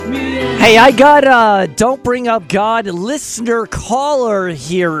Hey, I got Don't Bring Up God listener caller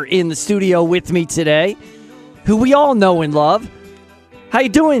here in the studio with me today, who we all know and love. How you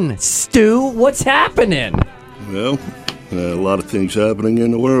doing, Stu? What's happening? Well, a lot of things happening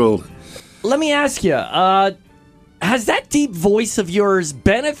in the world. Let me ask you, has that deep voice of yours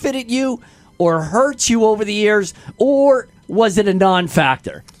benefited you or hurt you over the years, or was it a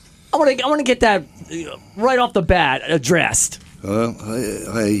non-factor? I want to get that right off the bat addressed.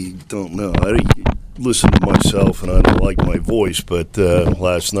 I don't know. I listen to myself, and I don't like my voice, but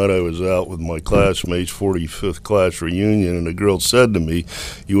last night I was out with my classmates, 45th class reunion, and a girl said to me,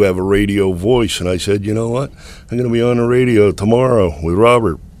 "You have a radio voice." And I said, "You know what? I'm going to be on the radio tomorrow with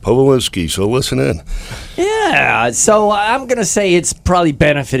Robert Povolinski, so listen in." Yeah, so I'm going to say it's probably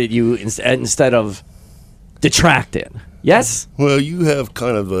benefited you instead of detracting. Yes? Well, you have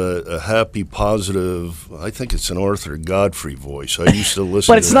kind of a happy, positive, I think it's an Arthur Godfrey voice. I used to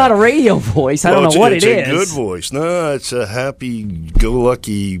listen But it's to not that. a radio voice. I don't know what it is. It's a good voice. No, it's a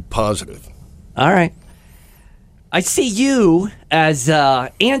happy-go-lucky positive. All right. I see you as an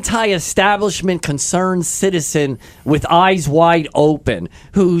anti-establishment concerned citizen with eyes wide open,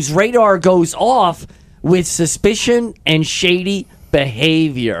 whose radar goes off with suspicion and shady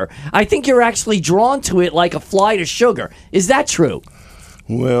behavior. I think you're actually drawn to it like a fly to sugar. Is that true?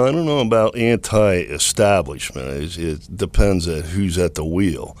 Well, I don't know about anti-establishment. It depends on who's at the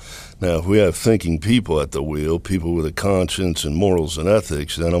wheel. Now, if we have thinking people at the wheel, people with a conscience and morals and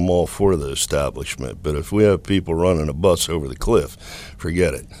ethics, then I'm all for the establishment. But if we have people running a bus over the cliff,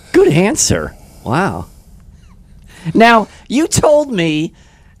 forget it. Good answer. Wow. Now, you told me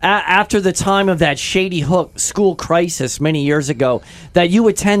after the time of that Shady Hook school crisis many years ago that you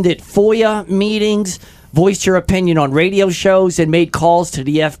attended FOIA meetings, voiced your opinion on radio shows, and made calls to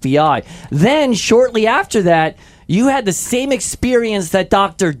the FBI. Then, shortly after that, you had the same experience that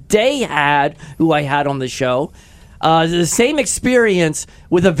Dr. Day had, who I had on the show, the same experience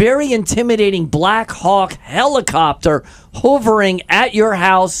with a very intimidating Black Hawk helicopter hovering at your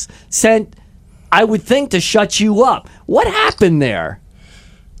house, sent, I would think, to shut you up. What happened there?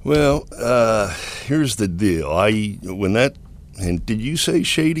 Well, here's the deal. And did you say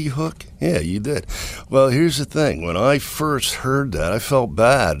Shady Hook? Yeah, you did. Well, here's the thing. When I first heard that, I felt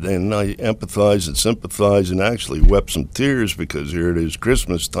bad, and I empathized and sympathized and actually wept some tears because here it is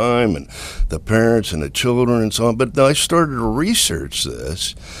Christmas time and the parents and the children and so on. But I started to research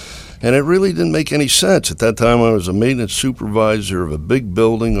this, and it really didn't make any sense. At that time, I was a maintenance supervisor of a big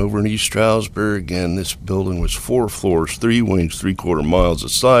building over in East Stroudsburg, and this building was 4 floors, 3 wings, 3/4 miles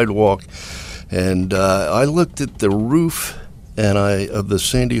of sidewalk. And I looked at the roof of the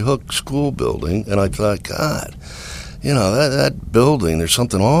Sandy Hook school building, and I thought, God, you know, that building, there's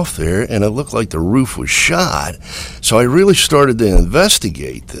something off there, and it looked like the roof was shot. So I really started to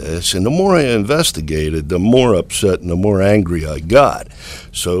investigate this, and the more I investigated, the more upset and the more angry I got.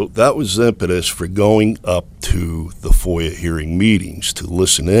 So that was the impetus for going up to the FOIA hearing meetings to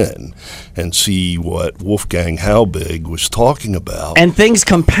listen in and see what Wolfgang Halbig was talking about. And things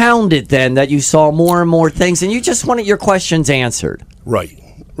compounded then, that you saw more and more things, and you just wanted your questions answered. Right.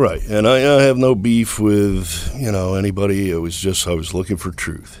 And I have no beef with, anybody. It was just I was looking for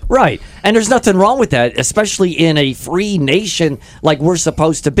truth. Right. And there's nothing wrong with that, especially in a free nation like we're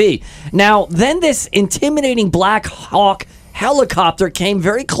supposed to be. Now, then this intimidating Black Hawk helicopter came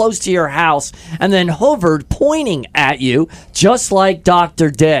very close to your house and then hovered, pointing at you, just like Dr.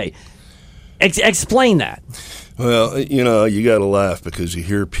 Day. Explain that. Well, you got to laugh because you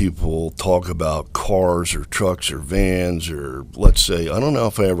hear people talk about cars or trucks or vans or, let's say, I don't know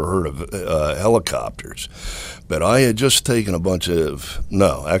if I ever heard of helicopters, but I had just taken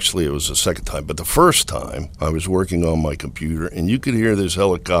actually it was the second time, but the first time I was working on my computer and you could hear this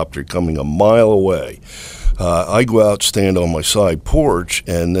helicopter coming a mile away. I go out, stand on my side porch,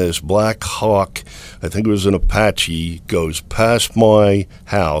 and this Black Hawk, I think it was an Apache, goes past my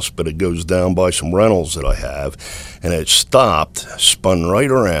house, but it goes down by some rentals that I have, and it stopped, spun right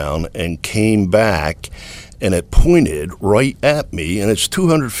around, and came back, and it pointed right at me, and it's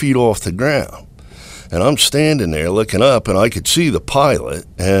 200 feet off the ground. And I'm standing there looking up, and I could see the pilot,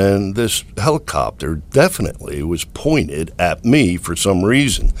 and this helicopter definitely was pointed at me for some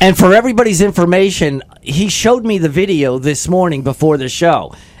reason. And for everybody's information, he showed me the video this morning before the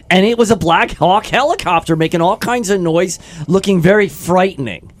show, and it was a Black Hawk helicopter making all kinds of noise, looking very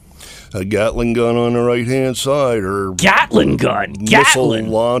frightening. A Gatling gun on the right-hand side, or Gatling gun, missile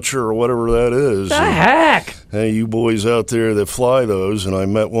launcher, or whatever that is. The heck? Hey, you boys out there that fly those, and I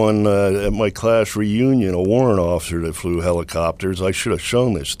met one at my class reunion, a warrant officer that flew helicopters. I should have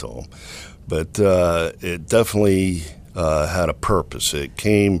shown this to him. But it definitely, had a purpose. It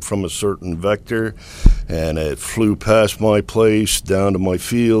came from a certain vector, and it flew past my place, down to my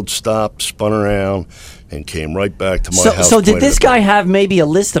field, stopped, spun around, and came right back to my house. So did this guy have maybe a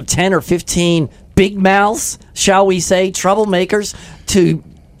list of 10 or 15 big mouths, shall we say, troublemakers, to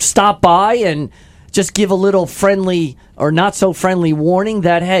stop by and just give a little friendly or not so friendly warning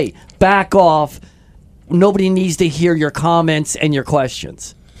that, hey, back off, nobody needs to hear your comments and your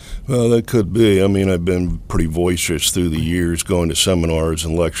questions? Well, that could be. I mean, I've been pretty boisterous through the years, going to seminars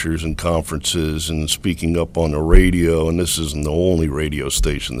and lectures and conferences and speaking up on the radio, and this isn't the only radio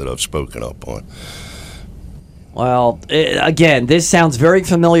station that I've spoken up on. Well, again, this sounds very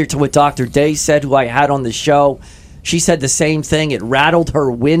familiar to what Dr. Day said, who I had on the show. She said the same thing. It rattled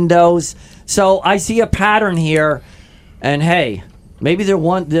her windows. So I see a pattern here, and hey, maybe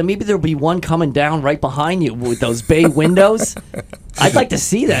there'll be one coming down right behind you with those bay windows. I'd like to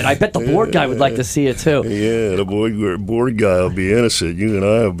see that. I bet the board guy would like to see it too. Yeah, the board guy will be innocent. You and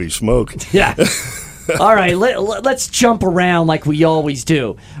I will be smoking. Yeah. All right, let's jump around like we always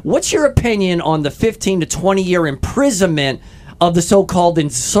do. What's your opinion on the 15 to 20 year imprisonment of the so-called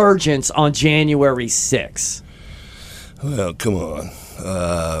insurgents on January 6th? Well, come on.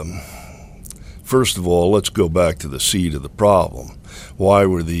 First of all, let's go back to the seed of the problem. Why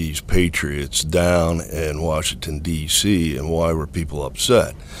were these patriots down in Washington, D.C., and why were people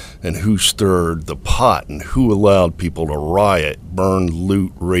upset? And who stirred the pot, and who allowed people to riot, burn,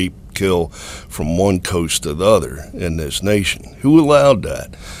 loot, rape, kill from one coast to the other in this nation? Who allowed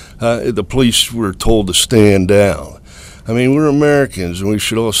that? The police were told to stand down. I mean, we're Americans, and we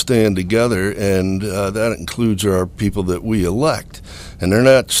should all stand together, and that includes our people that we elect. And they're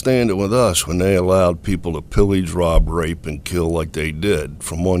not standing with us when they allowed people to pillage, rob, rape, and kill like they did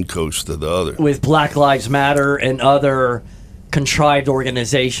from one coast to the other. With Black Lives Matter and other contrived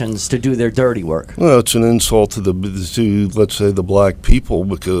organizations to do their dirty work. Well, it's an insult to let's say, the black people,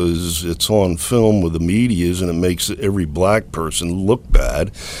 because it's on film with the medias, and it makes every black person look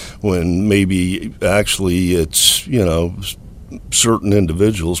bad when maybe actually it's, certain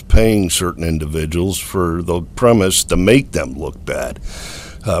individuals paying certain individuals for the premise to make them look bad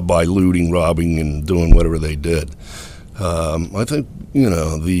by looting, robbing, and doing whatever they did. I think,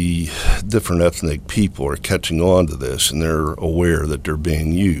 the different ethnic people are catching on to this, and they're aware that they're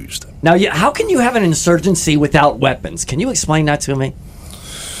being used. Now, how can you have an insurgency without weapons? Can you explain that to me?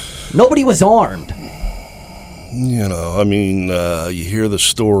 Nobody was armed. You hear the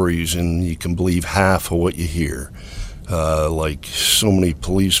stories, and you can believe half of what you hear. Like so many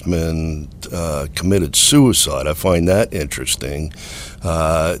policemen committed suicide. I find that interesting.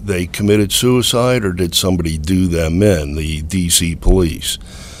 They committed suicide, or did somebody do them in, the D.C. police?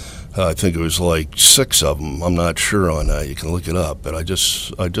 I think it was like 6 of them. I'm not sure on that. You can look it up. But I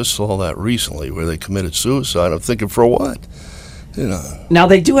just saw that recently where they committed suicide. I'm thinking, for what? Now,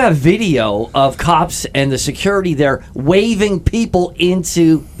 they do have video of cops and the security there waving people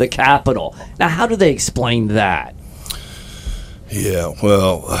into the Capitol. Now, how do they explain that? Yeah,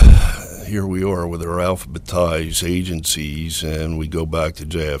 well, here we are with our alphabetized agencies, and we go back to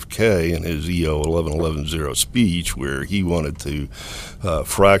JFK and his EO 11-11-0 speech, where he wanted to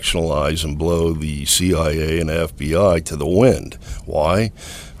fractionalize and blow the CIA and FBI to the wind. Why?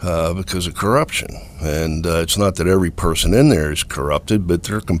 Because of corruption. And it's not that every person in there is corrupted, but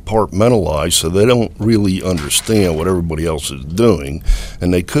they're compartmentalized, so they don't really understand what everybody else is doing.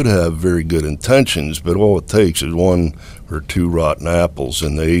 And they could have very good intentions, but all it takes is 1 or 2 rotten apples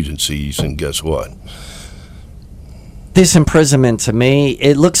in the agencies, and guess what? This imprisonment, to me,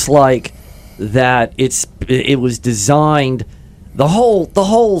 it looks like that it was designed, the whole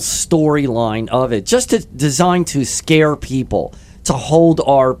storyline of it, just designed to scare people, to hold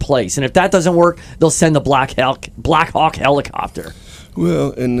our place. And if that doesn't work, they'll send the Black Hawk helicopter.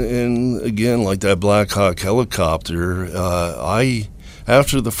 Well, and again, like that Black Hawk helicopter,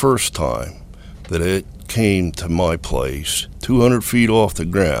 after the first time that it came to my place, 200 feet off the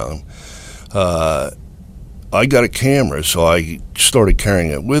ground, I got a camera, so I started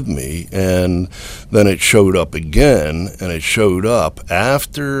carrying it with me, and then it showed up again, and it showed up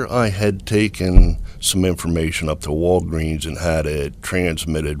after I had taken some information up to Walgreens and had it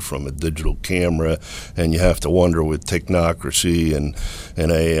transmitted from a digital camera. And you have to wonder, with technocracy and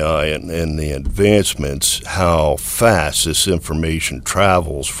AI and the advancements, how fast this information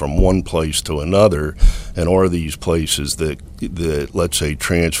travels from one place to another, and are these places that let's say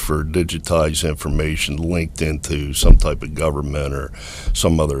transfer digitized information linked into some type of government or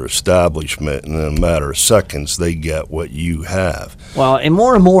some other establishment, and in a matter of seconds they get what you have. Well, and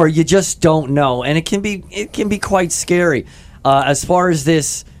more you just don't know, and it can be quite scary. As far as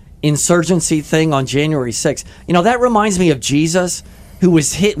this insurgency thing on January 6th, that reminds me of Jesus, who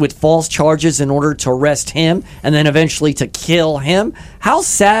was hit with false charges in order to arrest him and then eventually to kill him. How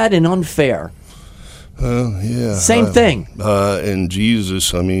sad and unfair. Yeah. Same thing. And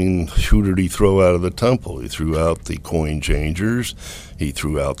Jesus, I mean, who did he throw out of the temple? He threw out the coin changers, he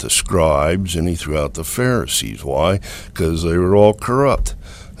threw out the scribes, and he threw out the Pharisees. Why? Because they were all corrupt.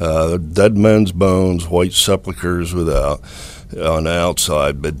 Dead men's bones, white sepulchres without, on the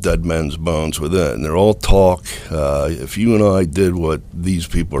outside, but dead men's bones within. They're all talk. If you and I did what these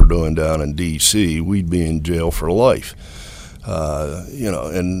people are doing down in D.C., we'd be in jail for life.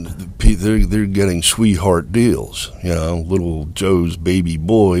 And they're getting sweetheart deals. Little Joe's baby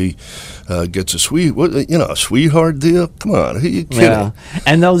boy gets a sweetheart deal. Come on, who are you kidding? Yeah.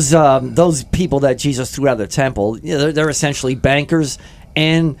 And those people that Jesus threw out of the temple, they're essentially bankers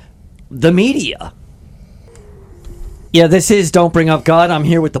and the media. Yeah, this is Don't Bring Up God. I'm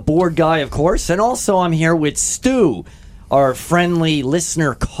here with the board guy, of course, and also I'm here with Stu, our friendly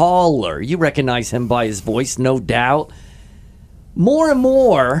listener caller. You recognize him by his voice, no doubt. More and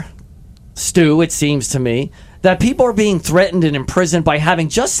more, Stu, it seems to me, that people are being threatened and imprisoned by having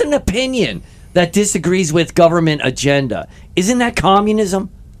just an opinion that disagrees with government agenda. Isn't that communism?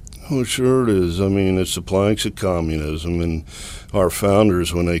 Well, sure it is. I mean, it's the planks of communism, and our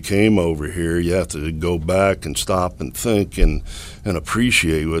founders, when they came over here, you have to go back and stop and think and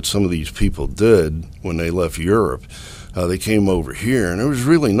appreciate what some of these people did when they left Europe. They came over here, and there was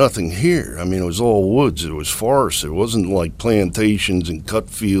really nothing here. I mean, it was all woods. It was forest. It wasn't like plantations and cut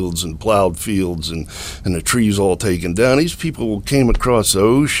fields and plowed fields and the trees all taken down. These people came across the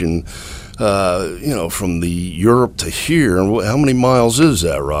ocean, from the Europe to here. And how many miles is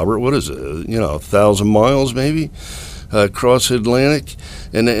that, Robert? What is it? 1,000 miles maybe across the Atlantic?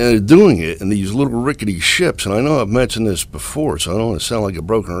 And they're doing it in these little rickety ships. And I know I've mentioned this before, so I don't want to sound like a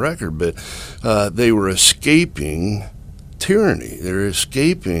broken record, but they were escaping tyranny. They're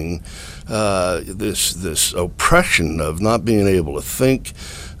escaping this oppression of not being able to think,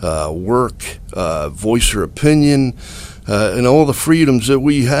 work, voice your opinion, and all the freedoms that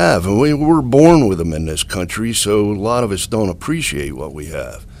we have. And we were born with them in this country, so a lot of us don't appreciate what we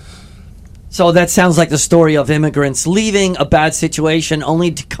have. So that sounds like the story of immigrants leaving a bad situation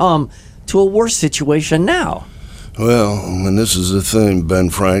only to come to a worse situation now. Well, and this is the thing Ben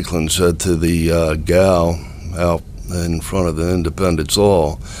Franklin said to the gal out in front of the Independence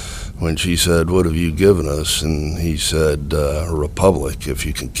Hall when she said, "What have you given us?" And he said, "A republic, if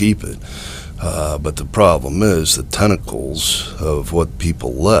you can keep it." But the problem is the tentacles of what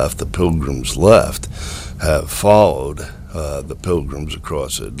people left, the Pilgrims left, have followed the Pilgrims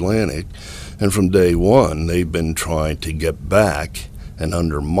across the Atlantic. And from day one, they've been trying to get back and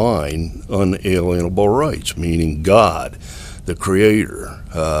undermine unalienable rights, meaning God, the Creator,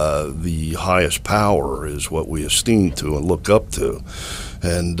 the highest power is what we esteem to and look up to.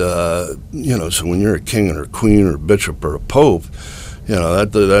 And, so when you're a king or a queen or a bishop or a pope,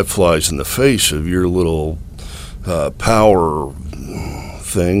 that flies in the face of your little power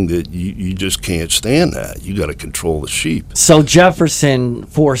thing that you just can't stand that. You got to control the sheep. So Jefferson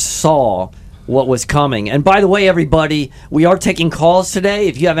foresaw what was coming. And by the way, everybody, we are taking calls today.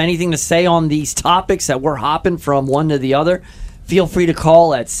 If you have anything to say on these topics that we're hopping from one to the other, feel free to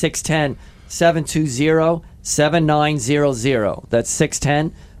call at 610-720-7900. That's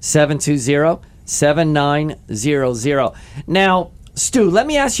 610-720-7900. Now, Stu, let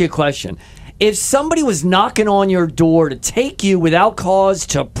me ask you a question. If somebody was knocking on your door to take you without cause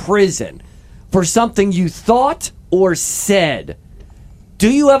to prison for something you thought or said, do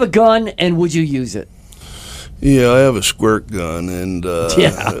you have a gun and would you use it? Yeah, I have a squirt gun, and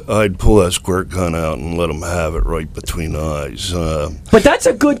I'd pull that squirt gun out and let them have it right between the eyes. But that's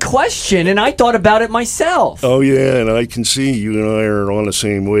a good question, and I thought about it myself. Oh, yeah, and I can see you and I are on the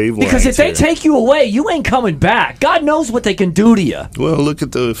same wavelength. Because if they take you away, you ain't coming back. God knows what they can do to you. Well, look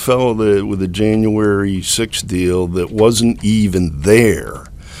at the fellow with the January 6th deal that wasn't even there.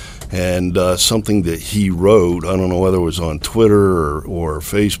 And something that he wrote, I don't know whether it was on Twitter or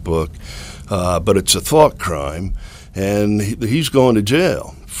Facebook, but it's a thought crime, and he's going to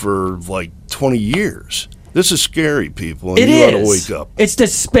jail for like 20 years. This is scary, people, and you ought to wake up. It's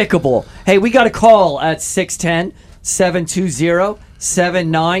despicable. Hey, we got a call at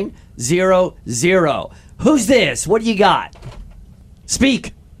 610-720-7900. Who's this? What do you got?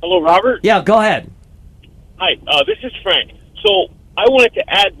 Speak. Hello, Robert. Yeah, go ahead. Hi, this is Frank. So I wanted to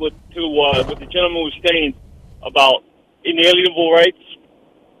add what the gentleman was saying about inalienable rights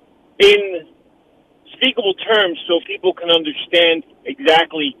in speakable terms so people can understand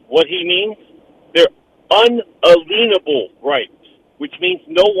exactly what he means. They're unalienable rights, which means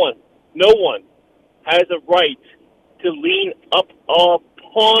no one has a right to lean up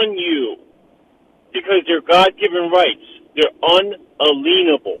upon you because they're God-given rights. They're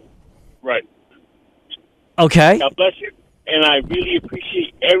unalienable. Right. Okay. God bless you, and I really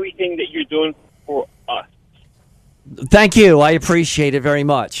appreciate everything that you're doing for us. Thank you. I appreciate it very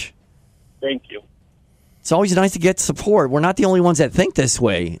much. Thank you. It's always nice to get support. We're not the only ones that think this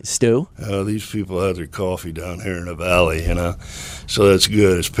way, Stu. These people have their coffee down here in the valley, so that's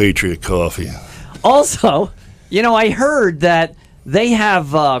good. It's Patriot coffee. Also, I heard that they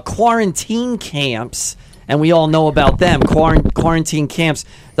have quarantine camps, and we all know about them, quarantine camps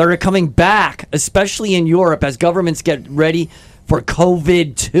that are coming back, especially in Europe, as governments get ready for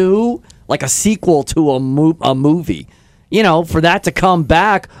COVID-2, like a sequel to a movie. For that to come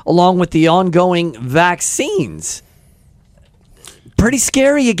back along with the ongoing vaccines. Pretty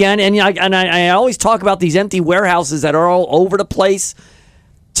scary again. And I always talk about these empty warehouses that are all over the place.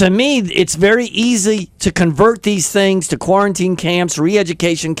 To me, it's very easy to convert these things to quarantine camps,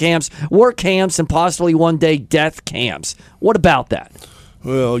 re-education camps, work camps, and possibly one day death camps. What about that?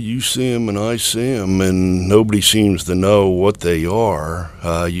 Well, you see them and I see them, and nobody seems to know what they are.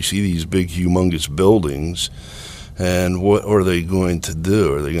 You see these big, humongous buildings. And what are they going to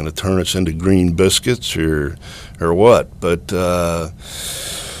do? Are they going to turn us into green biscuits or what? But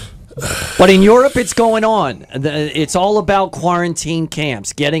in Europe, it's going on. It's all about quarantine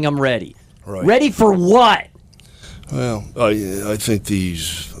camps, getting them ready. Right. Ready for what? Well, I think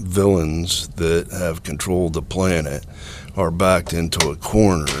these villains that have controlled the planet are backed into a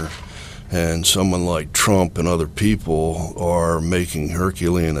corner, and someone like Trump and other people are making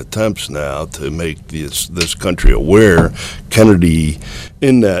Herculean attempts now to make this country aware. Kennedy,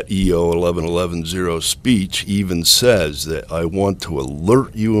 in that EO 1111 speech, even says that I want to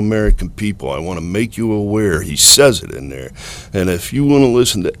alert you American people. I want to make you aware. He says it in there. And if you want to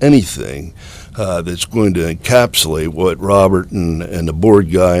listen to anything that's going to encapsulate what Robert and the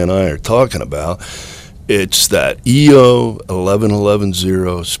board guy and I are talking about, it's that EO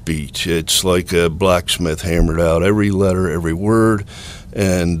 1111 speech. It's like a blacksmith hammered out every letter, every word,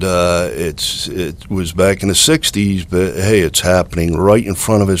 and it was back in the 60s, but hey, it's happening right in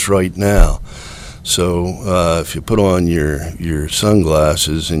front of us right now. So if you put on your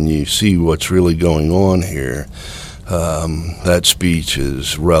sunglasses and you see what's really going on here, that speech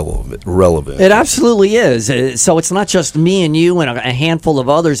is relevant. It absolutely is. So it's not just me and you and a handful of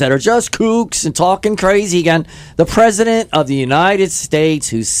others that are just kooks and talking crazy again. The President of the United States,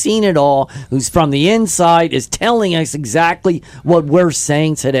 who's seen it all, who's from the inside, is telling us exactly what we're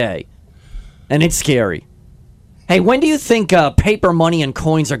saying today. And it's scary. Hey, when do you think paper money and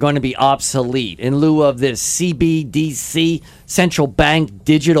coins are going to be obsolete in lieu of this CBDC, central bank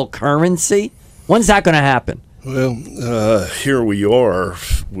digital currency? When's that going to happen? Well, here we are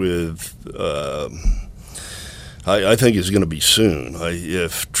with, I think it's going to be soon.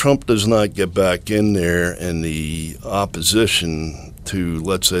 If Trump does not get back in there and the opposition to,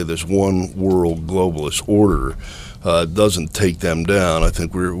 let's say, this one world globalist order doesn't take them down, I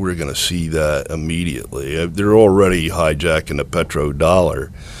think we're going to see that immediately. They're already hijacking the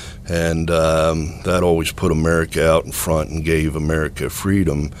petrodollar. And that always put America out in front and gave America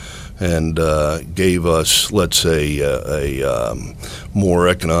freedom and gave us, let's say, a more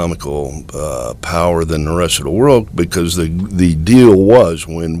economical power than the rest of the world, because the deal was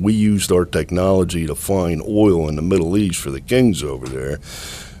when we used our technology to find oil in the Middle East for the kings over there,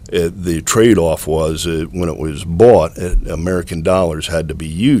 the trade-off was when it was bought, American dollars had to be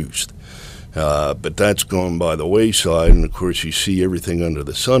used. But that's gone by the wayside, and of course you see everything under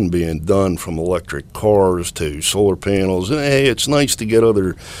the sun being done, from electric cars to solar panels. And hey, it's nice to get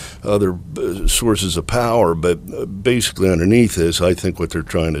other sources of power, but basically underneath this, I think what they're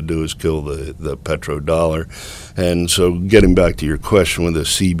trying to do is kill the petrodollar. And so, getting back to your question with the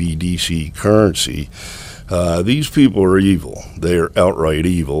CBDC currency, these people are evil. They are outright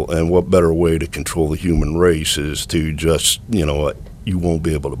evil, and what better way to control the human race is to just, you won't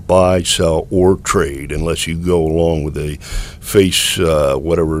be able to buy, sell, or trade unless you go along with the face,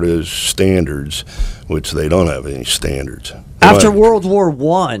 whatever it is, standards, which they don't have any standards. After World War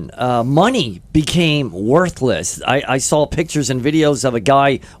I, money became worthless. I saw pictures and videos of a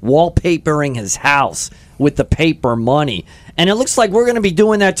guy wallpapering his house with the paper money. And it looks like we're going to be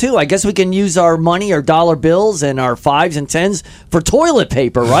doing that too. I guess we can use our money, our dollar bills, and our 5s and 10s for toilet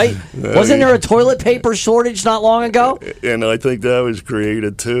paper, right? Wasn't there a toilet paper shortage not long ago? And I think that was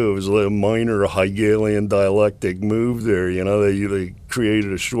created too. It was a minor Hegelian dialectic move there. They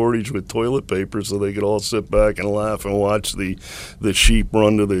created a shortage with toilet paper so they could all sit back and laugh and watch the sheep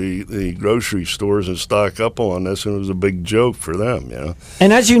run to the grocery stores and stock up on this, and it was a big joke for them, you know.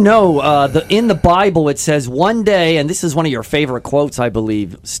 And as you know, in the Bible it says one day, and this is one of your favorite quotes, I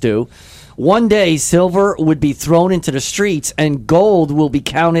believe, Stu, one day silver would be thrown into the streets and gold will be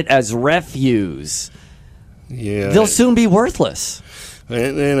counted as refuse. Yeah. They'll soon be worthless.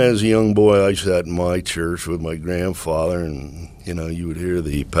 And as a young boy, I sat in my church with my grandfather, and, you know, you would hear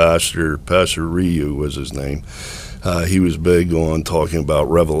the Pastor Ryu was his name. He was big on talking about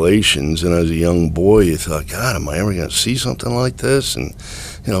revelations, and as a young boy, you thought, God, am I ever going to see something like this? And,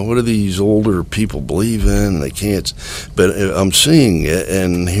 you know, what do these older people believe in? They can't. But I'm seeing it,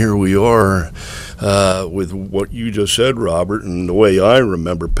 and here we are with what you just said, Robert, and the way I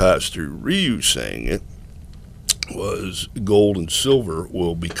remember Pastor Ryu saying it was gold and silver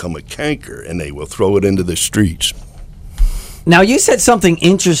will become a canker, and they will throw it into the streets. Now, you said something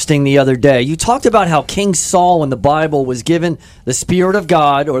interesting the other day. You talked about how King Saul in the Bible was given the Spirit of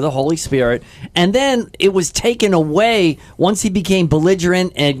God, or the Holy Spirit, and then it was taken away once he became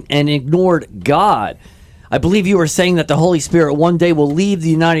belligerent and ignored God. I believe you were saying that the Holy Spirit one day will leave the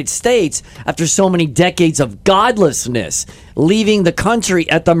United States after so many decades of godlessness, leaving the country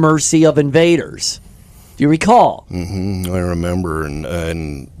at the mercy of invaders. Do you recall? I remember,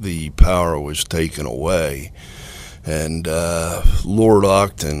 and the power was taken away. And Lord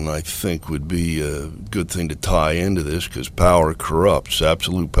Octon, I think, would be a good thing to tie into this, because power corrupts.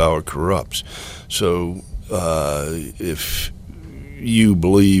 Absolute power corrupts. So if you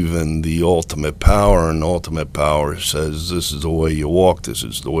believe in the ultimate power, and ultimate power says this is the way you walk, this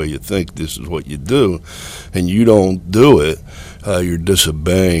is the way you think, this is what you do, and you don't do it, you're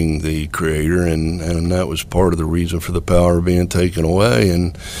disobeying the Creator, and that was part of the reason for the power being taken away.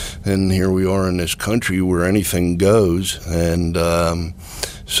 And here we are in this country where anything goes, and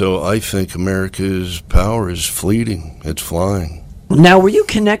so I think America's power is fleeting. It's flying. Now, were you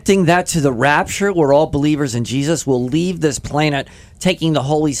connecting that to the rapture, where all believers in Jesus will leave this planet, taking the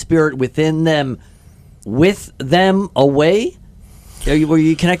Holy Spirit within them, with them away? Were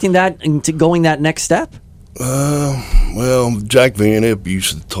you connecting that into going that next step? Well, Jack Van Impe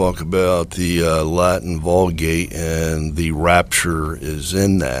used to talk about the Latin Vulgate, and the rapture is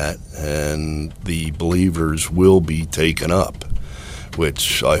in that, and the believers will be taken up,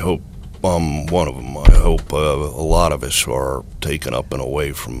 which I hope I'm one of them. I hope a lot of us are taken up and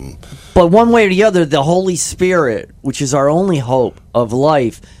away from. But one way or the other, the Holy Spirit, which is our only hope of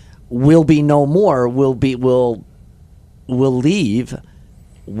life, will be no more. Will leave,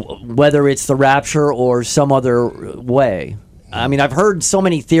 whether it's the rapture or some other way. I mean, I've heard so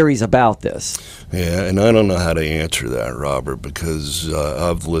many theories about this. Yeah, and I don't know how to answer that, Robert, because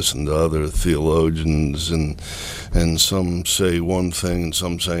I've listened to other theologians, and some say one thing and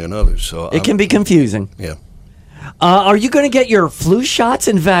some say another. So it can be confusing. Yeah. Are you going to get your flu shots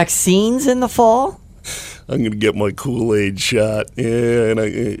and vaccines in the fall? I'm going to get my Kool-Aid shot, yeah, and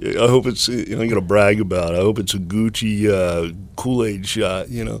I hope it's, I'm going to brag about it. I hope it's a Gucci Kool-Aid shot,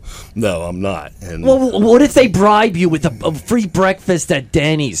 you know. No, I'm not. And well, what if they bribe you with a free breakfast at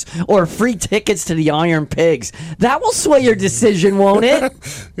Denny's or free tickets to the Iron Pigs? That will sway your decision, won't it?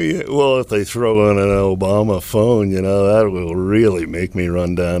 Yeah, well, if they throw in an Obama phone, you know, that will really make me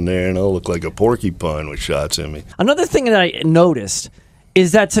run down there, and I'll look like a porcupine with shots in me. Another thing that I noticed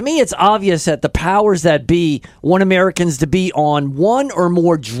is that, to me, it's obvious that the powers that be want Americans to be on one or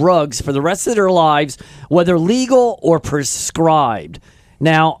more drugs for the rest of their lives, whether legal or prescribed.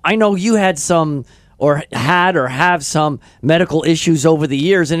 Now, I know you had some, or have some medical issues over the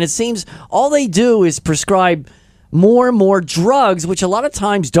years, and it seems all they do is prescribe more and more drugs, which a lot of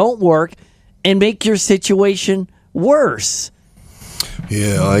times don't work and make your situation worse.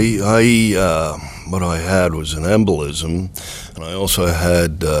 Yeah, I what I had was an embolism, and I also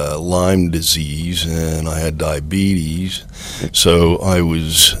had Lyme disease, and I had diabetes. So I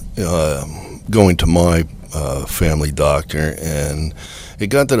was going to my family doctor, and it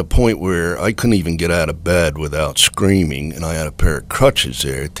got to the point where I couldn't even get out of bed without screaming, and I had a pair of crutches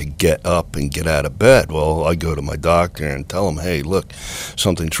there to get up and get out of bed. Well, I go to my doctor and tell him, hey, look,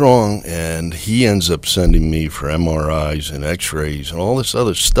 something's wrong, and he ends up sending me for MRIs and x-rays and all this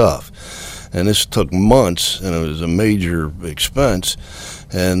other stuff. And this took months, and it was a major expense.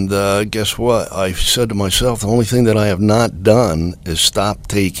 And guess what? I said to myself, the only thing that I have not done is stop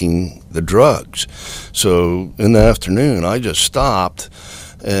taking the drugs. So in the afternoon, I just stopped,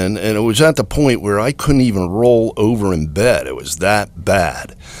 and it was at the point where I couldn't even roll over in bed. It was that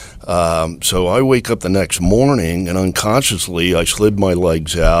bad. So I wake up the next morning, and unconsciously I slid my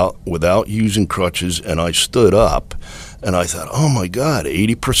legs out without using crutches, and I stood up. And I thought, oh my God,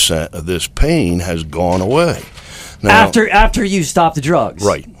 80% of this pain has gone away. Now, After you stop the drugs.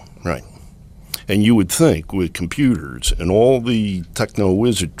 Right. And you would think with computers and all the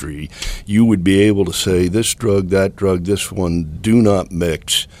techno-wizardry, you would be able to say this drug, that drug, this one, do not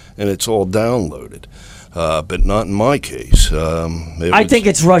mix, and it's all downloaded. But not in my case. I think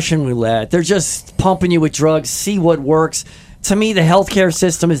it's Russian roulette. They're just pumping you with drugs, see what works. To me, the healthcare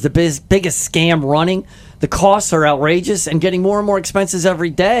system is the biggest scam running. The costs are outrageous and getting more and more expensive every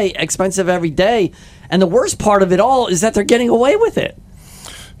day. And the worst part of it all is that they're getting away with it.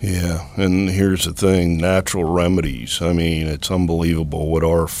 Yeah, and here's the thing, natural remedies. I mean, it's unbelievable what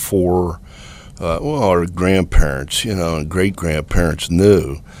our our grandparents, and great-grandparents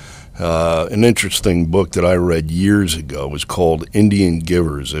knew. An interesting book that I read years ago was called Indian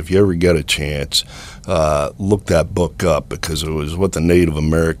Givers. If you ever get a chance, look that book up, because it was what the Native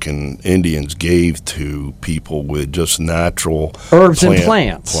American Indians gave to people with just natural herbs and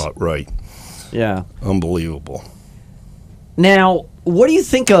plants. Right. Yeah. Unbelievable. Now, what do you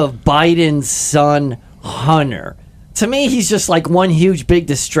think of Biden's son, Hunter? To me, he's just like one huge big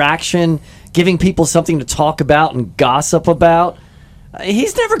distraction, giving people something to talk about and gossip about.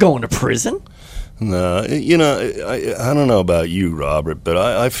 He's never going to prison. No, I don't know about you, Robert, but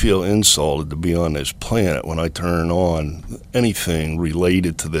I feel insulted to be on this planet when I turn on anything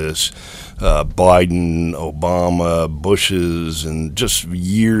related to this Biden, Obama, Bushes, and just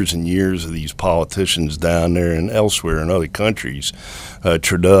years and years of these politicians down there and elsewhere in other countries.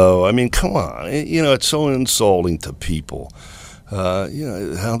 Trudeau, I mean, come on. It's so insulting to people. How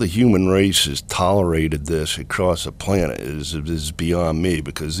the human race has tolerated this across the planet is beyond me,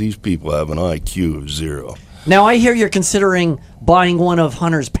 because these people have an IQ of 0. Now, I hear you're considering buying one of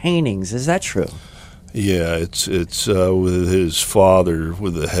Hunter's paintings. Is that true? Yeah, it's with his father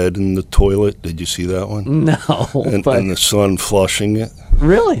with the head in the toilet. Did you see that one? No. And the son flushing it.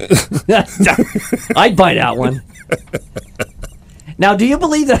 Really? I'd buy that one. Now, do you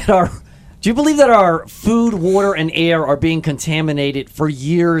believe that our food, water, and air are being contaminated for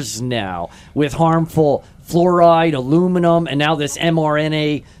years now with harmful fluoride, aluminum, and now this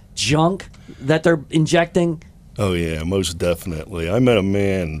mRNA junk that they're injecting? Oh, yeah, most definitely. I met a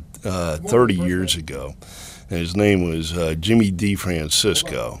man 30 years ago, and his name was Jimmy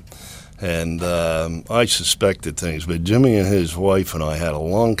DeFrancisco. And I suspected things, but Jimmy and his wife and I had a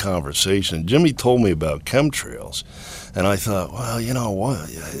long conversation. Jimmy told me about chemtrails. And I thought, well, you know what,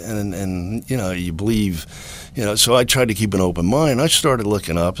 and you believe, so I tried to keep an open mind. I started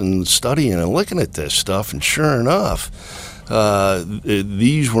looking up and studying and looking at this stuff, and sure enough,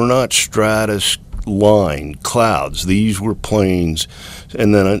 these were not stratus line clouds. These were planes,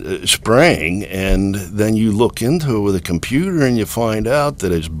 and then spraying, and then you look into it with a computer and you find out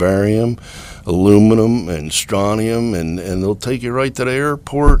that it's barium, aluminum, and strontium, and they'll take you right to the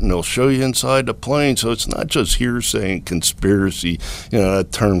airport and they'll show you inside the plane. So it's not just hearsay and conspiracy, that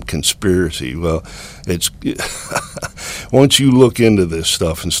term conspiracy. Well, it's once you look into this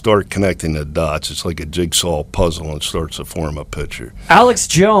stuff and start connecting the dots, it's like a jigsaw puzzle and starts to form a picture. Alex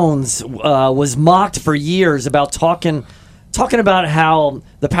Jones was mocked for years about talking about how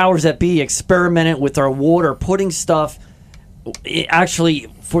the powers that be experimented with our water, putting stuff actually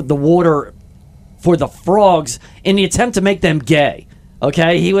for the water for the frogs in the attempt to make them gay.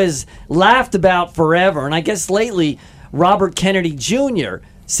 Okay, he was laughed about forever, and I guess lately Robert Kennedy Jr.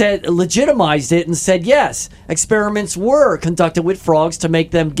 legitimized it and said yes, experiments were conducted with frogs to make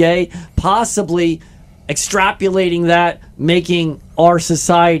them gay, possibly extrapolating that, making our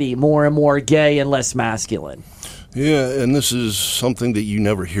society more and more gay and less masculine. Yeah, and this is something that you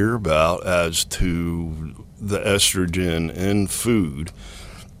never hear about as to the estrogen in food.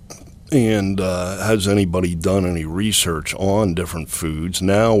 And has anybody done any research on different foods?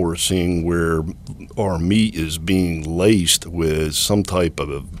 Now we're seeing where our meat is being laced with some type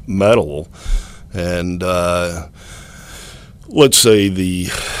of metal. And let's say the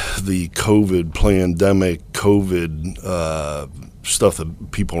COVID pandemic, stuff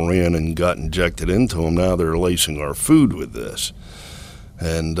that people ran and got injected into them, now they're lacing our food with this.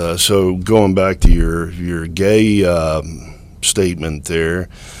 And so going back to your gay statement there,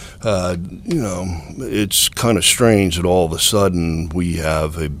 it's kind of strange that all of a sudden we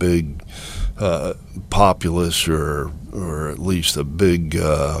have a big populace or at least a big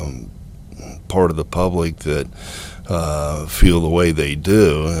part of the public that feel the way they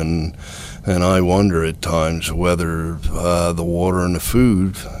do. And I wonder at times whether the water and the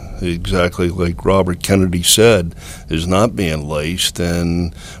food exactly like Robert Kennedy said, is not being laced.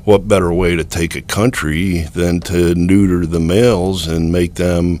 And what better way to take a country than to neuter the males and make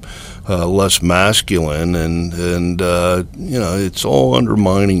them less masculine? And it's all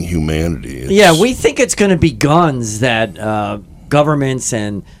undermining humanity. We think it's going to be guns that governments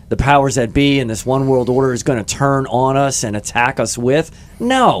and the powers that be in this one world order is going to turn on us and attack us with.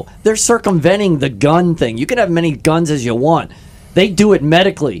 No, they're circumventing the gun thing. You can have many guns as you want. They do it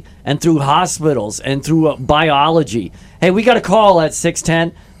medically and through hospitals and through biology. Hey, we got a call at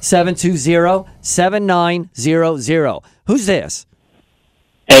 610-720-7900. Who's this?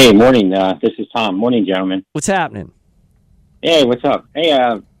 Hey, morning. This is Tom. Morning, gentlemen. What's happening? Hey, what's up? Hey,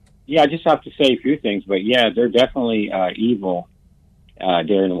 I just have to say a few things, but they're definitely evil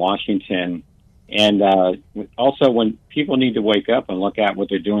there in Washington. And also, when people need to wake up and look at what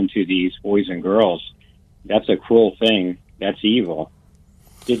they're doing to these boys and girls, that's a cruel thing. That's evil.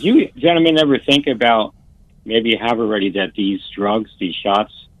 Did you gentlemen ever think about, maybe you have already, that these drugs, these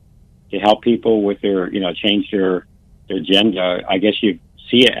shots, to help people with their, change their gender, I guess you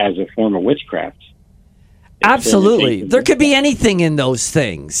see it as a form of witchcraft? Absolutely. There could be anything in those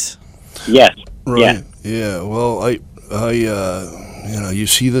things. Yes. Right. Yeah. Well, you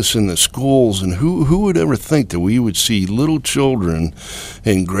see this in the schools, and who would ever think that we would see little children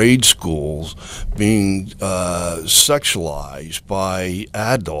in grade schools being sexualized by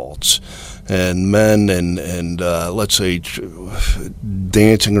adults and men, and let's say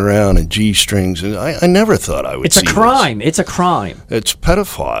dancing around in G-strings? And I never thought I would see It's a crime. this. It's a crime. It's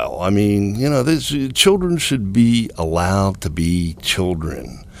pedophile. I mean, children should be allowed to be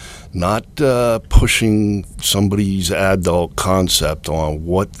children, not pushing somebody's adult concept on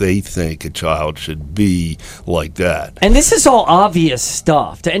what they think a child should be like that. And this is all obvious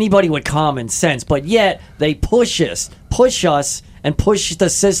stuff to anybody with common sense, but yet they push us, and push the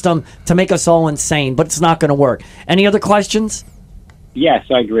system to make us all insane, but it's not going to work. Any other questions? Yes,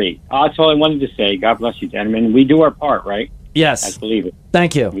 I agree. That's all I wanted to say. God bless you, gentlemen. We do our part, right? Yes. I believe it.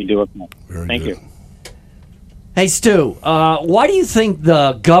 Thank you. We do our part. Thank you. Hey, Stu, why do you think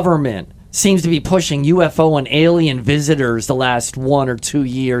the government seems to be pushing UFO and alien visitors the last 1 or 2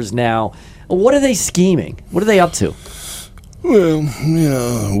 years now? What are they scheming? What are they up to? Well,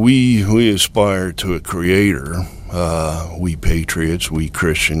 we aspire to a creator. We patriots, we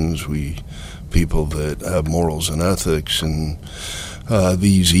Christians, we people that have morals and ethics, and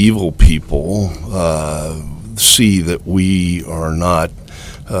these evil people see that we are not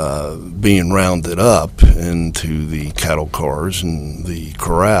being rounded up into the cattle cars and the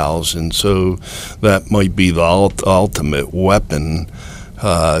corrals, and so that might be the ultimate weapon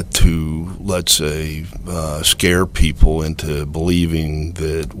to, let's say, scare people into believing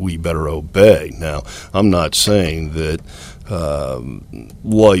that we better obey. Now, I'm not saying that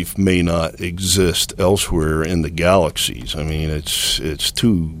life may not exist elsewhere in the galaxies. I mean, it's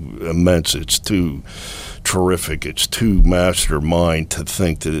too immense, it's too terrific, it's too mastermind to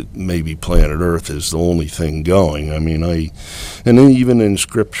think that maybe planet Earth is the only thing going. I mean, and then even in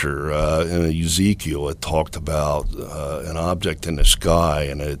Scripture, in Ezekiel, it talked about an object in the sky,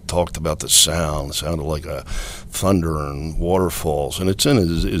 and it talked about the sound. It sounded like a thunder and waterfalls, and it's in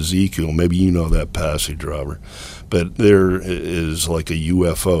Ezekiel. Maybe you know that passage, Robert. But there is like a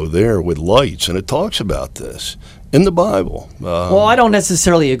UFO there with lights, and it talks about this in the Bible. Well, I don't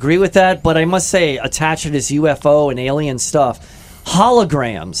necessarily agree with that, but I must say, attached to this UFO and alien stuff,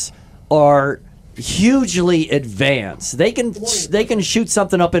 holograms are hugely advanced. They can shoot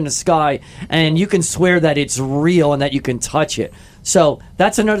something up in the sky, and you can swear that it's real and that you can touch it. So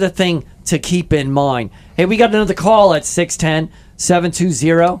that's another thing to keep in mind. Hey, we got another call at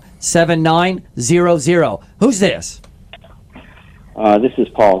 610-720-7900. Who's this? This is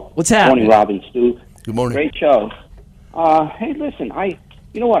Paul. What's happening? Morning, Robin, Stu. Good morning. Great show. Hey, listen,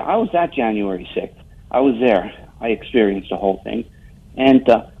 you know what? I was at January 6th. I was there. I experienced the whole thing. And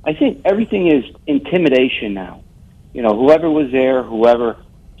I think everything is intimidation now. Whoever was there, whoever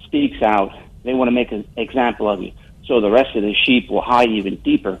speaks out, they want to make an example of you. So the rest of the sheep will hide even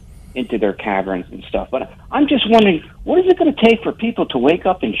deeper into their caverns and stuff. But I'm just wondering, what is it going to take for people to wake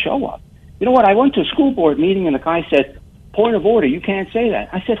up and show up? You know what? I went to a school board meeting, and the guy said, "Point of order, you can't say that."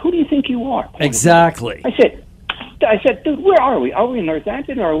 I said, "Who do you think you are?" Exactly. I said, "Dude, where are we? Are we in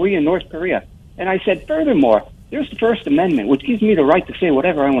Northampton or are we in North Korea?" And I said, "Furthermore, there's the First Amendment, which gives me the right to say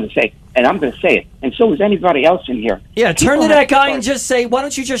whatever I want to say, and I'm going to say it. And so is anybody else in here." Yeah, turn to that guy and just say, "Why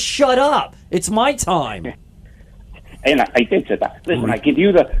don't you just shut up? It's my time." And I did say that. Listen, I give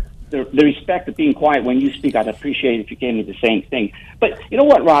you the respect of being quiet when you speak. I'd appreciate it if you gave me the same thing. But you know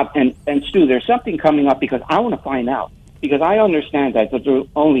what, Rob and Stu, there's something coming up because I want to find out because I understand that there are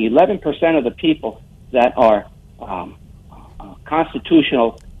only 11% of the people that are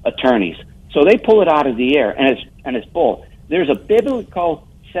constitutional attorneys. So they pull it out of the air, and it's bull. There's a biblical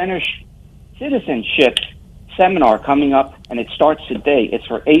citizenship seminar coming up, and it starts today. It's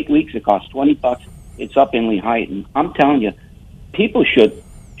for 8 weeks. It costs $20. It's up in Lehigh, and I'm telling you, people should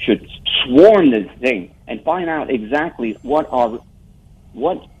swarm this thing and find out exactly what am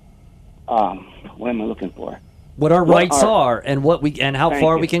I looking for? What our rights are, and how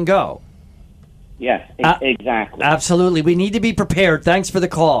far we can go. Yes, exactly. Absolutely. We need to be prepared. Thanks for the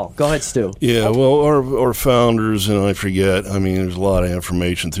call. Go ahead, Stu. Yeah, well, our founders, and I forget, I mean, there's a lot of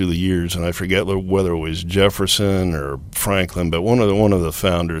information through the years, and I forget whether it was Jefferson or Franklin, but one of the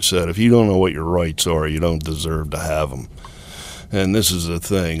founders said, if you don't know what your rights are, you don't deserve to have them. And this is the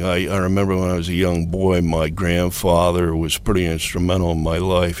thing. I remember when I was a young boy, my grandfather was pretty instrumental in my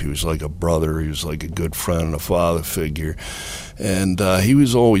life. He was like a brother. He was like a good friend and a father figure. And he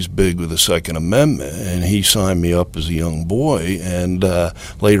was always big with the Second Amendment, and he signed me up as a young boy. And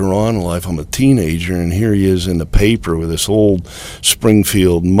later on in life, I'm a teenager, and here he is in the paper with this old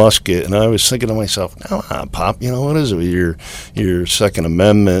Springfield musket. And I was thinking to myself, "Come on, Pop, what is it with your Second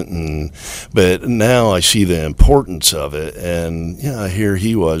Amendment?" But now I see the importance of it. And here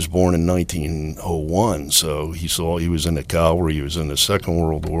he was, born in 1901, so he was in the cavalry. He was in the Second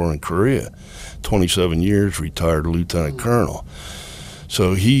World War in Korea. 27 years, retired lieutenant colonel.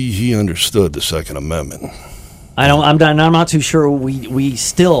 So he understood the Second Amendment. I'm not too sure we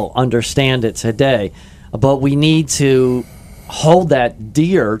still understand it today, but we need to hold that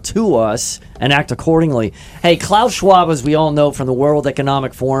dear to us and act accordingly. Hey, Klaus Schwab, as we all know from the World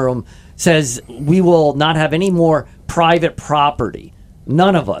Economic Forum, says we will not have any more private property.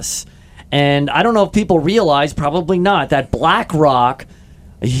 None of us. And I don't know if people realize, probably not, that BlackRock,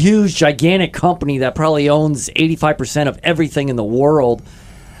 a huge, gigantic company that probably owns 85% of everything in the world,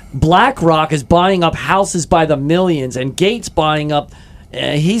 BlackRock is buying up houses by the millions, and Gates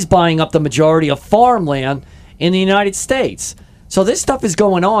he's buying up the majority of farmland in the United States. So this stuff is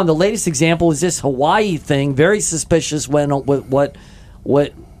going on. The latest example is this Hawaii thing. Very suspicious what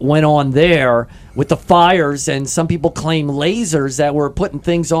went on there with the fires, and some people claim lasers that were putting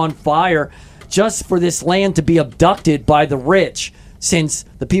things on fire just for this land to be abducted by the rich. Since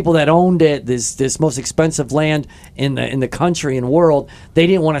the people that owned it, this most expensive land in the country and world, they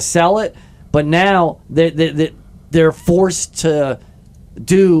didn't want to sell it, but now they're forced to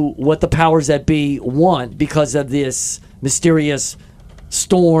do what the powers that be want because of this mysterious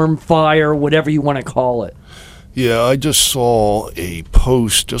storm, fire, whatever you want to call it. Yeah, I just saw a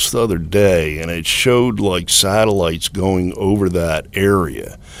post just the other day, and it showed like satellites going over that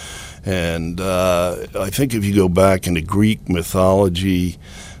area. And I think if you go back into Greek mythology,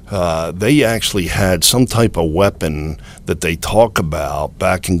 they actually had some type of weapon that they talk about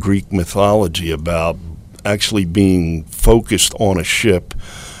back in Greek mythology about actually being focused on a ship.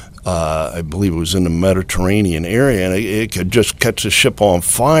 I believe it was in the Mediterranean area, and it could just catch the ship on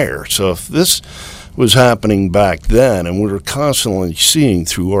fire. So if this was happening back then, and we were constantly seeing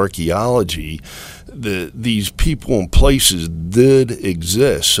through archaeology these people and places did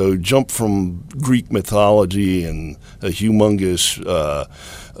exist. So jump from Greek mythology and a humongous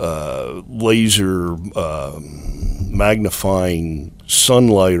laser magnifying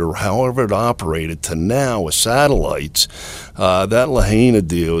sunlight or however it operated to now with satellites, that Lahaina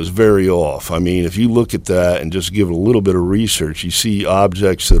deal is very off. I mean, if you look at that and just give it a little bit of research, you see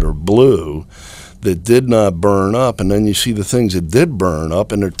objects that are blue that did not burn up, and then you see the things that did burn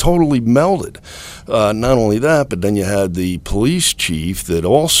up, and they're totally melted. Not only that, but then you had the police chief that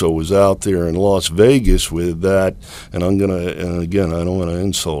also was out there in Las Vegas with that, and again, I don't want to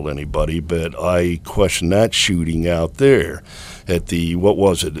insult anybody, but I question that shooting out there at the, what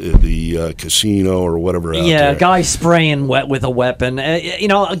was it, the casino or whatever out there. Yeah, guy spraying wet with a weapon.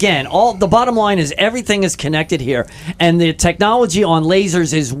 Again, the bottom line is everything is connected here, and the technology on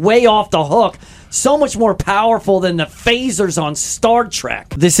lasers is way off the hook. So much more powerful than the phasers on Star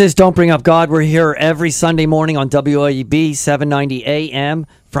Trek. This is Don't Bring Up God. We're here every Sunday morning on WAEB 790 AM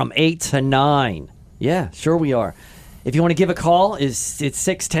from 8 to 9. Yeah, sure we are. If you want to give a call, it's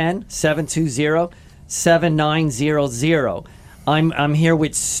 610-720-7900. I'm here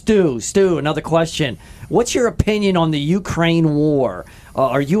with Stu. Stu, another question. What's your opinion on the Ukraine war?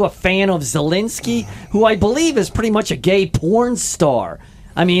 Are you a fan of Zelensky, who I believe is pretty much a gay porn star?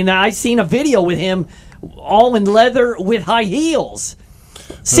 I mean, I seen a video with him all in leather with high heels.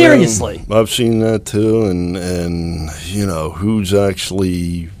 Seriously. I've seen that too, and who's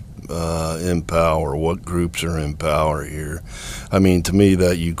actually in power, what groups are in power here. I mean, to me,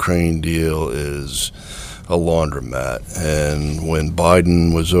 that Ukraine deal is a laundromat. And when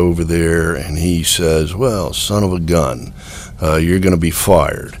Biden was over there and he says, well, son of a gun, you're going to be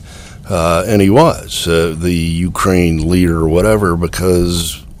fired. And he was, the Ukraine leader or whatever,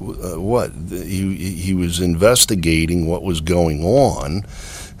 because he was investigating what was going on,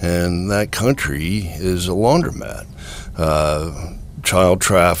 and that country is a laundromat. Child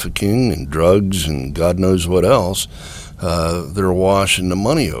trafficking and drugs and God knows what else. They're washing the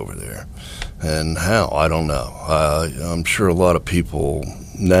money over there. And how? I don't know. I'm sure a lot of people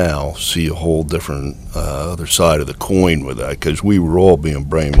now see a whole different other side of the coin with that, because we were all being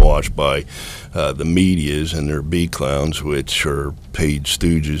brainwashed by the medias and their B-clowns, which are paid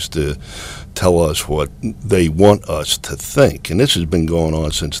stooges to tell us what they want us to think. And this has been going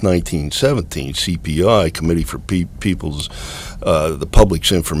on since 1917. CPI, Committee for People's, the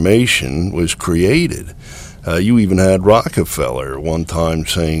Public's Information, was created. You even had Rockefeller one time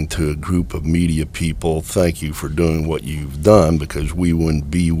saying to a group of media people, thank you for doing what you've done because we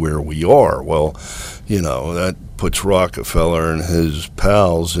wouldn't be where we are. Well, that puts Rockefeller and his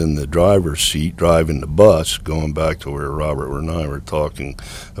pals in the driver's seat driving the bus, going back to where Robert and I were talking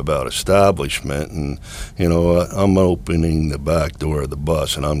about establishment. And you know what? I'm opening the back door of the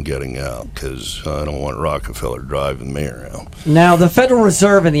bus and I'm getting out because I don't want Rockefeller driving me around. Now, the Federal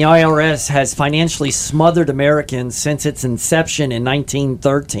Reserve and the IRS has financially smothered Americans since its inception in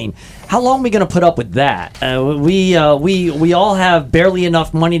 1913. How long are we going to put up with that? We all have barely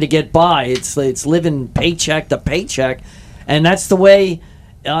enough money to get by. It's living paycheck to paycheck, and that's the way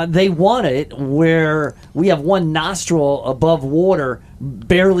they want it, where we have one nostril above water,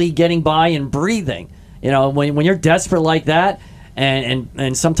 barely getting by and breathing. When you're desperate like that,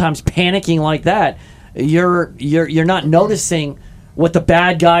 and sometimes panicking like that, you're not noticing what the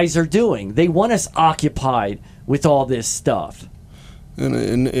bad guys are doing. They want us occupied with all this stuff.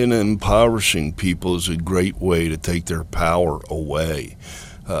 And impoverishing people is a great way to take their power away.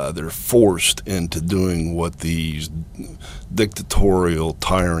 They're forced into doing what these dictatorial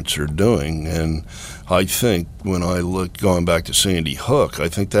tyrants are doing. And I think when I look, going back to Sandy Hook, I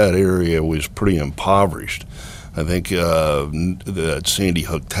think that area was pretty impoverished. I think that Sandy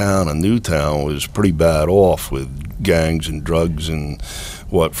Hook town and Newtown was pretty bad off with gangs and drugs and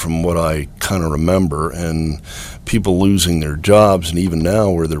from what I kind of remember, and people losing their jobs. And even now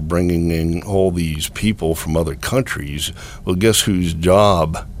where they're bringing in all these people from other countries, well, guess whose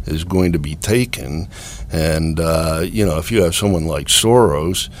job is going to be taken? And, if you have someone like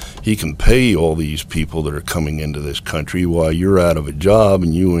Soros, he can pay all these people that are coming into this country while you're out of a job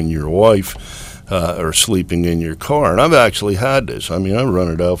and you and your wife are sleeping in your car. And I've actually had this. I mean, I've run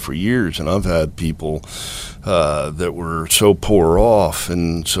it out for years, and I've had people that were so poor off,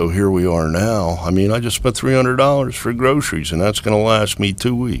 and so here we are now. I mean, I just spent $300 for groceries, and that's going to last me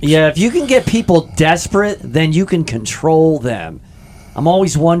 2 weeks. Yeah, if you can get people desperate, then you can control them. I'm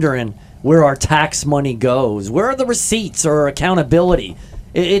always wondering where our tax money goes. Where are the receipts or accountability?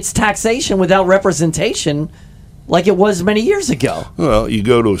 It's taxation without representation, like it was many years ago. Well, you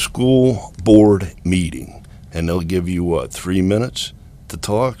go to a school board meeting, and they'll give you, 3 minutes to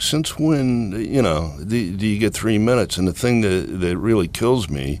talk? Since when, do you get 3 minutes? And the thing that really kills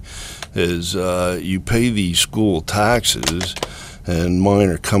me is you pay these school taxes, and mine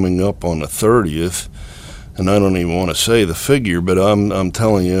are coming up on the 30th, and I don't even want to say the figure, but I'm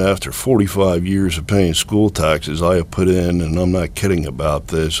telling you, after 45 years of paying school taxes, I have put in, and I'm not kidding about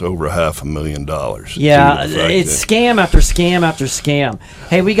this, over $500,000. Yeah, it's scam after scam after scam.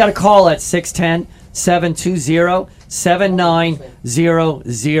 Hey, we got a call at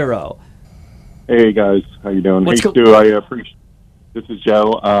 610-720-7900. Hey guys, how you doing? Hey Stu, I appreciate. This is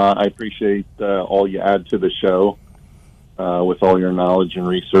Joe. I appreciate all you add to the show with all your knowledge and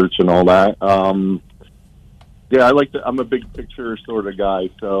research and all that. Yeah, I'm a big picture sort of guy.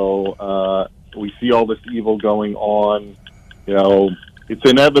 So we see all this evil going on. It's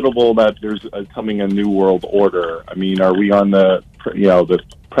inevitable that there's coming a new world order. I mean, are we on the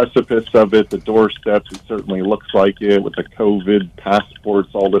precipice of it, the doorsteps? It certainly looks like it, with the COVID passports,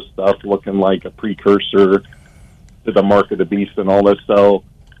 all this stuff looking like a precursor to the mark of the beast and all this. So,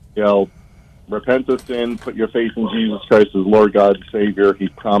 repent of sin, put your faith in Jesus Christ as Lord God and Savior. He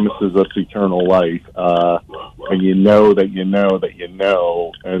promises us eternal life. And you know that you know that you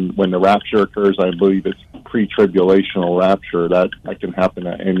know. And when the rapture occurs, I believe it's pre-tribulational rapture. That can happen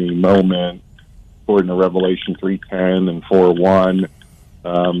at any moment, according to Revelation 3:10 and 4:1.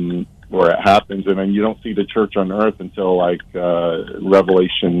 Where it happens, and then you don't see the church on earth until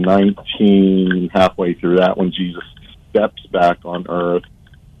Revelation 19, halfway through that, when Jesus steps back on earth.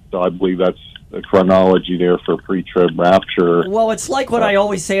 So I believe that's the chronology there for pre-trib rapture. Well, it's like what I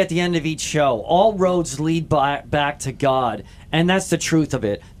always say at the end of each show. All roads lead back to God, and that's the truth of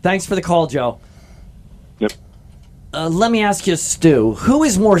it. Thanks for the call, Joe. Yep. Let me ask you, Stu, who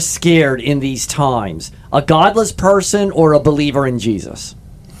is more scared in these times, a godless person or a believer in Jesus?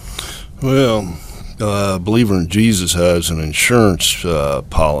 Well, a believer in Jesus has an insurance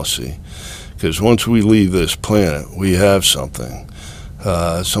policy, because once we leave this planet, we have something.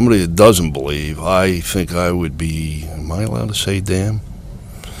 Somebody that doesn't believe, I think I would be, am I allowed to say damn?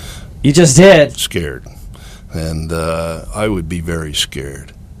 You just did. Scared. And I would be very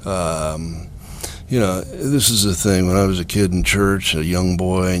scared. This is the thing. When I was a kid in church, a young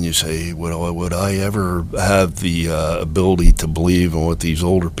boy, and you say, would I ever have the ability to believe in what these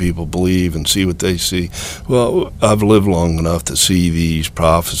older people believe and see what they see? Well, I've lived long enough to see these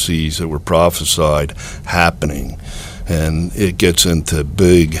prophecies that were prophesied happening, and it gets into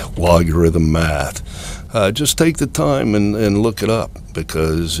big logarithm math. Just take the time and look it up,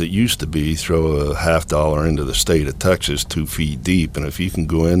 because it used to be throw a $50 into the state of Texas 2 feet deep, and if you can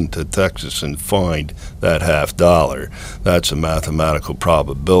go into Texas and find that $50, that's a mathematical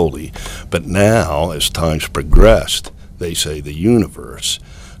probability. But now, as time's progressed, they say the universe.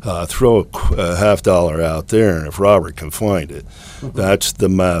 Throw a $50 out there, and if Robert can find it, that's the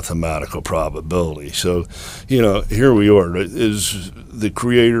mathematical probability. So, here we are. Is the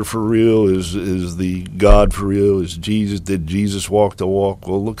Creator for real? Is the God for real? Is Jesus? Did Jesus walk the walk?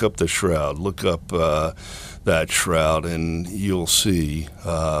 Well, look up the shroud. Look up that shroud, and you'll see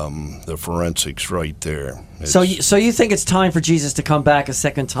the forensics right there. So you think it's time for Jesus to come back a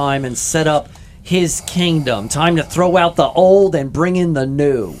second time and set up his kingdom? Time to throw out the old and bring in the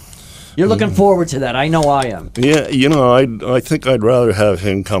new. You're looking forward to that. I know I am. Yeah, I think I'd rather have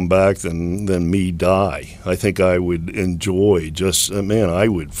him come back than me die. I think I would enjoy I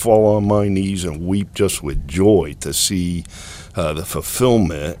would fall on my knees and weep just with joy to see the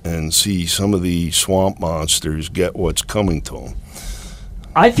fulfillment and see some of the swamp monsters get what's coming to them.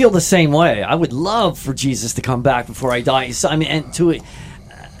 I feel the same way. I would love for Jesus to come back before I die. So,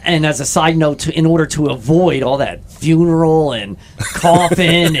 and as a side note, in order to avoid all that funeral and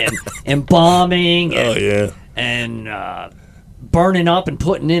coffin and embalming and burning up and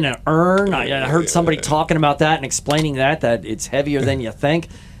putting in an urn. I heard somebody talking about that and explaining that it's heavier than you think.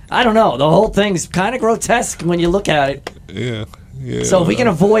 I don't know. The whole thing's kind of grotesque when you look at it. Yeah. So if we can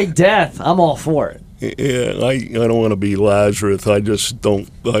avoid death, I'm all for it. Yeah, I don't want to be Lazarus. I just don't.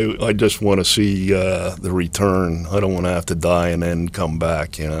 I just want to see the return. I don't want to have to die and then come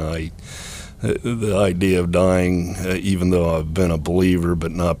back. The idea of dying, even though I've been a believer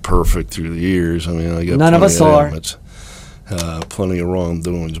but not perfect through the years. I mean, I got none of us are. Plenty of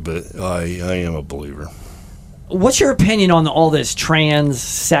wrongdoings, but I am a believer. What's your opinion on all this trans,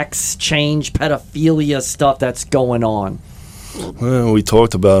 sex change, pedophilia stuff that's going on? Well, we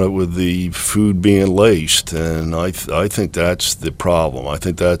talked about it with the food being laced, and I think that's the problem. I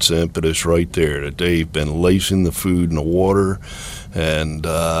think that's the impetus right there, that they've been lacing the food and the water, and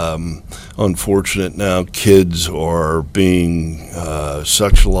unfortunate now kids are being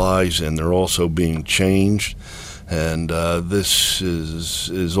sexualized, and they're also being changed. And this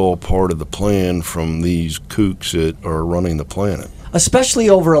is all part of the plan from these kooks that are running the planet. Especially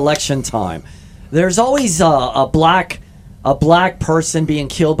over election time. There's always a black person being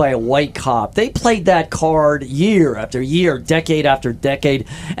killed by a white cop. They played that card year after year, decade after decade,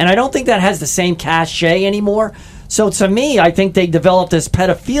 and I don't think that has the same cachet anymore. So to me, I think they developed this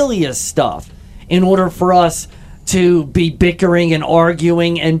pedophilia stuff in order for us to be bickering and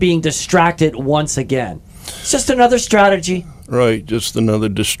arguing and being distracted once again. It's just another strategy. Right, just another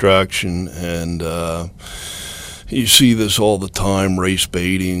distraction, and you see this all the time, race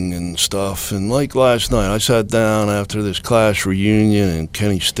baiting and stuff. And like last night, I sat down after this class reunion, and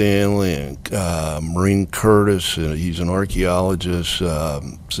Kenny Stanley and Maureen Curtis, he's an archaeologist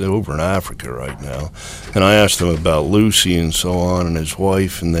over in Africa right now. And I asked him about Lucy and so on, and his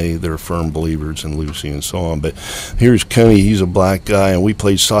wife, and they're firm believers in Lucy and so on. But here's Kenny, he's a black guy, and we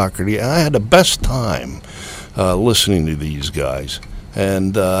played soccer. I had the best time listening to these guys.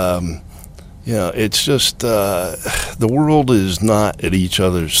 And it's just the world is not at each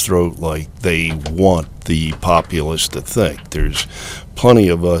other's throat like they want the populace to think. There's plenty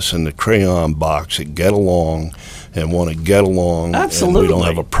of us in the crayon box that get along and want to get along. Absolutely. And we don't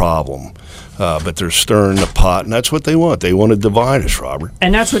have a problem. But they're stirring the pot, and that's what they want. They want to divide us, Robert.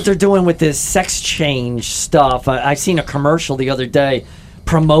 And that's what they're doing with this sex change stuff. I seen a commercial the other day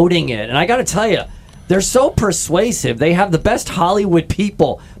promoting it, and I got to tell you, They're so persuasive. They have the best Hollywood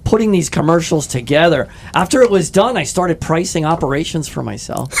people putting these commercials together. After it was done, I started pricing operations for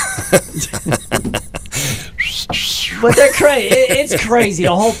myself. But they're crazy. It's crazy,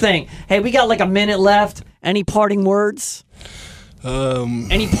 the whole thing. Hey, we got like a minute left. Any parting words?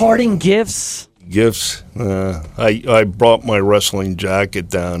 Any parting gifts? Gifts? I brought my wrestling jacket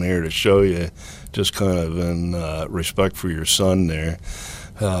down here to show you, just kind of in respect for your son there.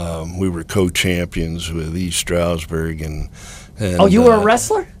 We were co-champions with East Stroudsburg. And oh, you were a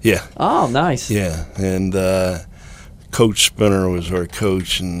wrestler? Yeah. Oh, nice. Yeah, and Coach Spinner was our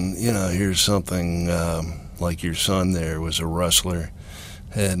coach, and, here's something like your son there was a wrestler.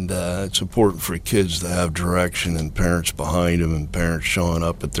 And it's important for kids to have direction and parents behind them and parents showing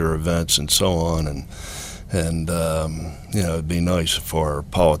up at their events and so on. And it'd be nice if our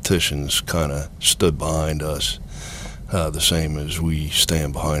politicians kind of stood behind us. The same as we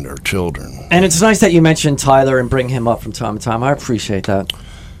stand behind our children. And it's nice that you mentioned Tyler and bring him up from time to time. I appreciate that.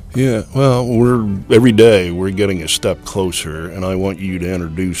 Yeah, well, every day we're getting a step closer, and I want you to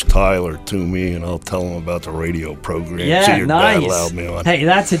introduce Tyler to me, and I'll tell him about the radio program. Yeah, your nice. Dad allowed me on. Hey,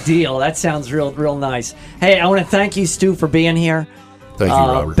 that's a deal. That sounds real nice. Hey, I want to thank you, Stu, for being here. Thank you,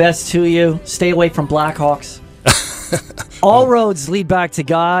 Robert. Best to you. Stay away from Blackhawks. All roads lead back to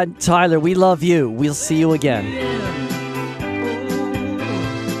God. Tyler, we love you. We'll see you again.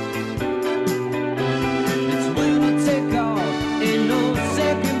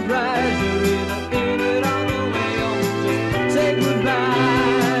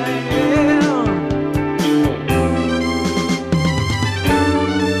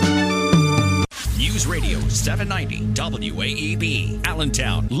 News Radio 790 WAEB,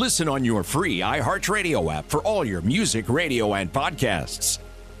 Allentown. Listen on your free iHeartRadio app for all your music, radio, and podcasts.